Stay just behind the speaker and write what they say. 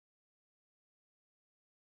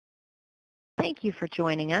Thank you for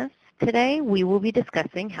joining us. Today we will be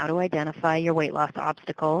discussing how to identify your weight loss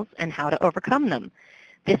obstacles and how to overcome them.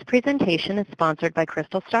 This presentation is sponsored by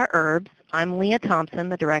Crystal Star Herbs. I'm Leah Thompson,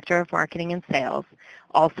 the Director of Marketing and Sales.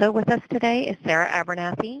 Also with us today is Sarah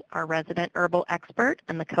Abernathy, our resident herbal expert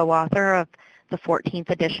and the co-author of the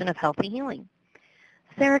 14th edition of Healthy Healing.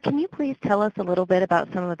 Sarah, can you please tell us a little bit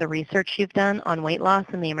about some of the research you've done on weight loss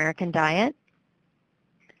and the American diet?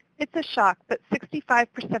 It's a shock, but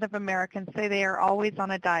 65% of Americans say they are always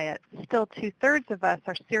on a diet. Still, 2/3 of us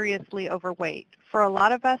are seriously overweight. For a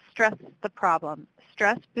lot of us, stress is the problem.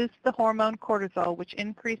 Stress boosts the hormone cortisol, which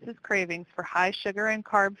increases cravings for high sugar and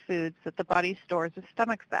carb foods that the body stores as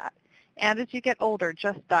stomach fat. And as you get older,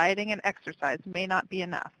 just dieting and exercise may not be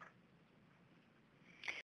enough.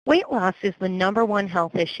 Weight loss is the #1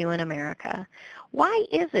 health issue in America. Why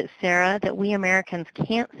is it, Sarah, that we Americans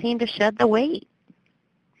can't seem to shed the weight?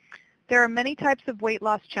 There are many types of weight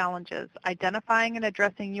loss challenges. Identifying and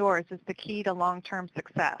addressing yours is the key to long-term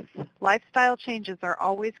success. Lifestyle changes are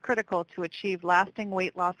always critical to achieve lasting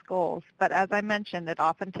weight loss goals, but as I mentioned, it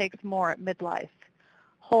often takes more at midlife.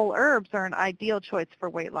 Whole herbs are an ideal choice for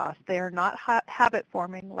weight loss. They are not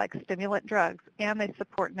habit-forming like stimulant drugs, and they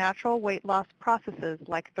support natural weight loss processes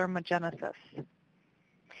like thermogenesis.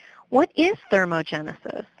 What is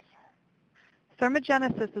thermogenesis?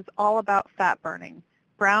 Thermogenesis is all about fat burning.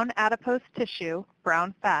 Brown adipose tissue,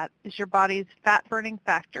 brown fat, is your body's fat-burning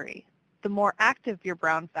factory. The more active your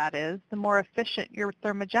brown fat is, the more efficient your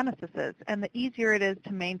thermogenesis is, and the easier it is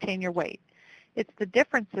to maintain your weight. It's the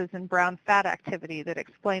differences in brown fat activity that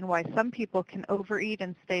explain why some people can overeat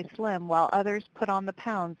and stay slim while others put on the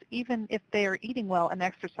pounds, even if they are eating well and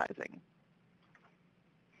exercising.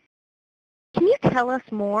 Can you tell us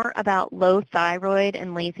more about low thyroid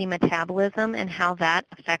and lazy metabolism and how that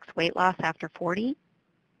affects weight loss after 40?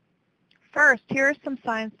 First, here are some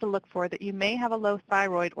signs to look for that you may have a low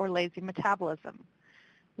thyroid or lazy metabolism.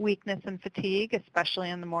 Weakness and fatigue,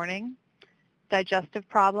 especially in the morning. Digestive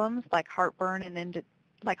problems like heartburn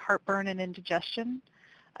and indigestion.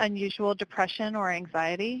 Unusual depression or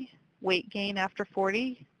anxiety. Weight gain after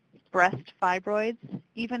 40. Breast fibroids.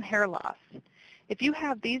 Even hair loss. If you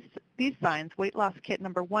have these signs, weight loss kit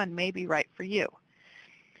number 1 may be right for you.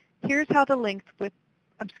 Here's how the link with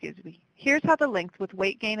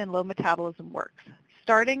weight gain and low metabolism works.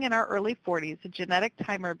 Starting in our early 40s, a genetic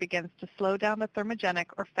timer begins to slow down the thermogenic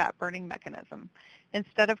or fat-burning mechanism.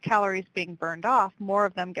 Instead of calories being burned off, more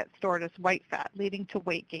of them get stored as white fat, leading to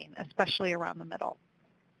weight gain, especially around the middle.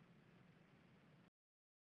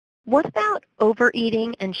 What about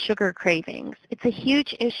overeating and sugar cravings? It's a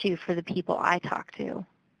huge issue for the people I talk to.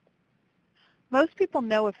 Most people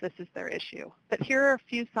know if this is their issue, but here are a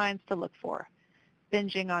few signs to look for.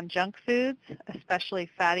 Binging on junk foods, especially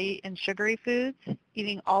fatty and sugary foods,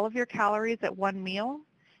 eating all of your calories at one meal,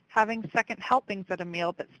 having second helpings at a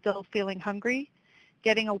meal but still feeling hungry,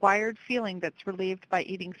 getting a wired feeling that's relieved by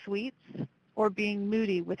eating sweets, or being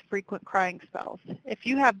moody with frequent crying spells. If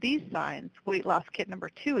you have these signs, weight loss kit number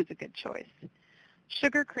 2 is a good choice.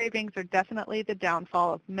 Sugar cravings are definitely the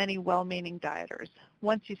downfall of many well-meaning dieters.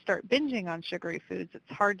 Once you start binging on sugary foods,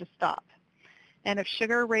 it's hard to stop. And if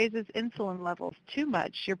sugar raises insulin levels too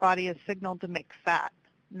much, your body is signaled to make fat.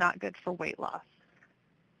 Not good for weight loss.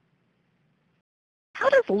 How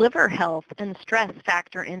does liver health and stress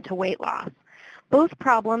factor into weight loss? Both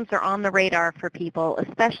problems are on the radar for people,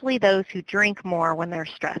 especially those who drink more when they're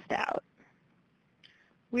stressed out.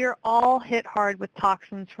 We are all hit hard with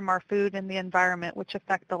toxins from our food and the environment which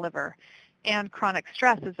affect the liver, and chronic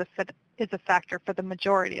stress is a factor for the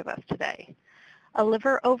majority of us today. A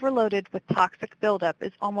liver overloaded with toxic buildup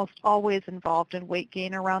is almost always involved in weight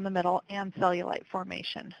gain around the middle and cellulite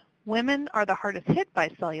formation. Women are the hardest hit by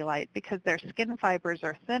cellulite because their skin fibers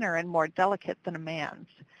are thinner and more delicate than a man's.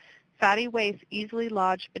 Fatty waste easily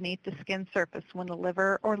lodge beneath the skin surface when the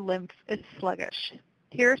liver or lymph is sluggish.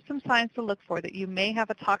 Here are some signs to look for that you may have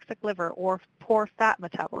a toxic liver or poor fat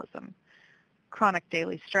metabolism. Chronic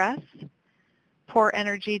daily stress, poor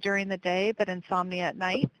energy during the day but insomnia at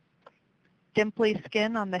night, dimply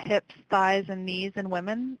skin on the hips, thighs, and knees in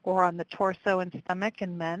women, or on the torso and stomach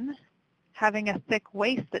in men, having a thick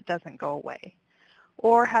waist that doesn't go away,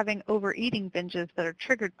 or having overeating binges that are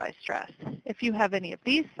triggered by stress. If you have any of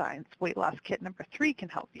these signs, weight loss kit number 3 can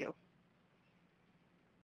help you.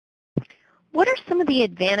 What are some of the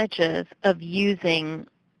advantages of using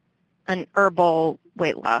an herbal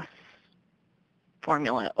weight loss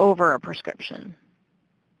formula over a prescription?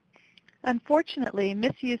 Unfortunately,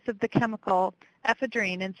 misuse of the chemical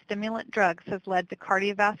ephedrine in stimulant drugs has led to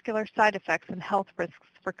cardiovascular side effects and health risks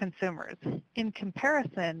for consumers. In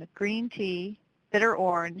comparison, green tea, bitter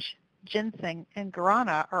orange, ginseng, and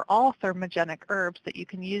guarana are all thermogenic herbs that you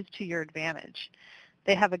can use to your advantage.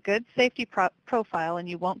 They have a good safety profile, and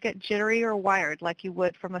you won't get jittery or wired like you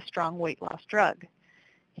would from a strong weight loss drug.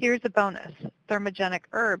 Here's a bonus. Thermogenic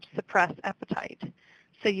herbs suppress appetite,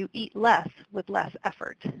 so you eat less with less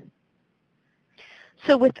effort.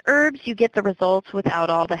 So with herbs, you get the results without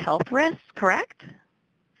all the health risks, correct?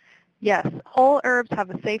 Yes, whole herbs have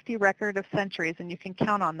a safety record of centuries, and you can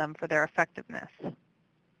count on them for their effectiveness.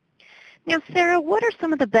 Now, Sarah, what are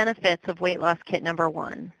some of the benefits of weight loss kit number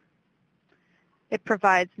 1? It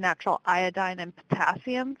provides natural iodine and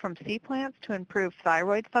potassium from sea plants to improve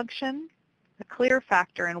thyroid function, a clear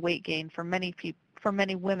factor in weight gain for many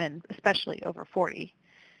women, especially over 40.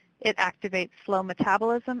 It activates slow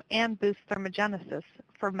metabolism and boosts thermogenesis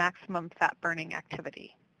for maximum fat-burning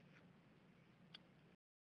activity.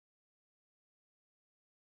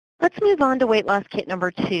 Let's move on to weight loss kit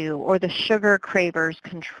number 2, or the sugar cravers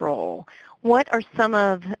control. What are some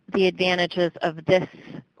of the advantages of this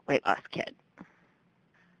weight loss kit?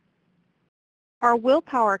 Our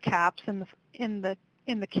willpower caps in the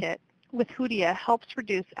kit with Hoodia helps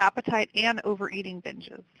reduce appetite and overeating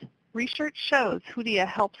binges. Research shows Hoodia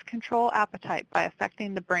helps control appetite by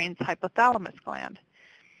affecting the brain's hypothalamus gland.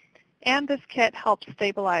 And this kit helps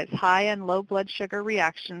stabilize high and low blood sugar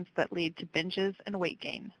reactions that lead to binges and weight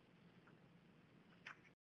gain.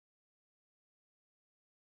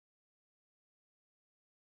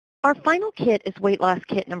 Our final kit is weight loss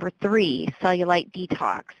kit number 3, cellulite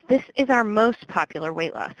detox. This is our most popular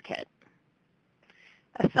weight loss kit.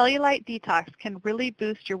 A cellulite detox can really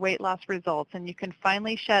boost your weight loss results, and you can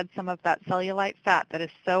finally shed some of that cellulite fat that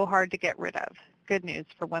is so hard to get rid of. Good news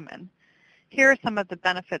for women. Here are some of the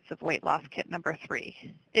benefits of weight loss kit number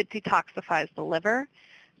 3. It detoxifies the liver.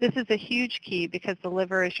 This is a huge key because the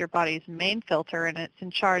liver is your body's main filter, and it's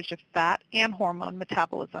in charge of fat and hormone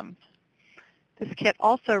metabolism. This kit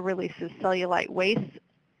also releases cellulite waste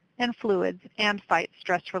and fluids and fights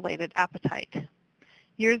stress-related appetite.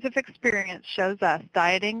 Years of experience shows us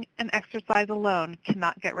dieting and exercise alone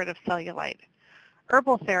cannot get rid of cellulite.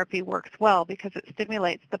 Herbal therapy works well because it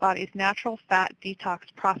stimulates the body's natural fat detox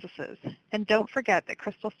processes. And don't forget that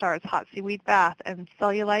Crystal Star's Hot Seaweed Bath and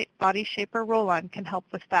Cellulite Body Shaper Roll-On can help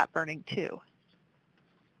with fat burning too.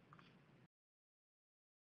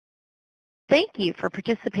 Thank you for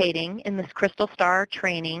participating in this Crystal Star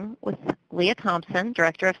training with Leah Thompson,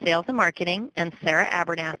 Director of Sales and Marketing, and Sarah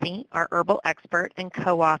Abernathy, our herbal expert and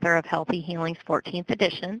co-author of Healthy Healing's 14th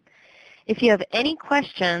edition. If you have any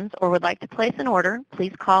questions or would like to place an order,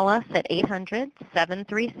 please call us at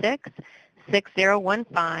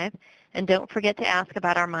 800-736-6015, and don't forget to ask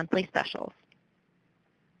about our monthly specials.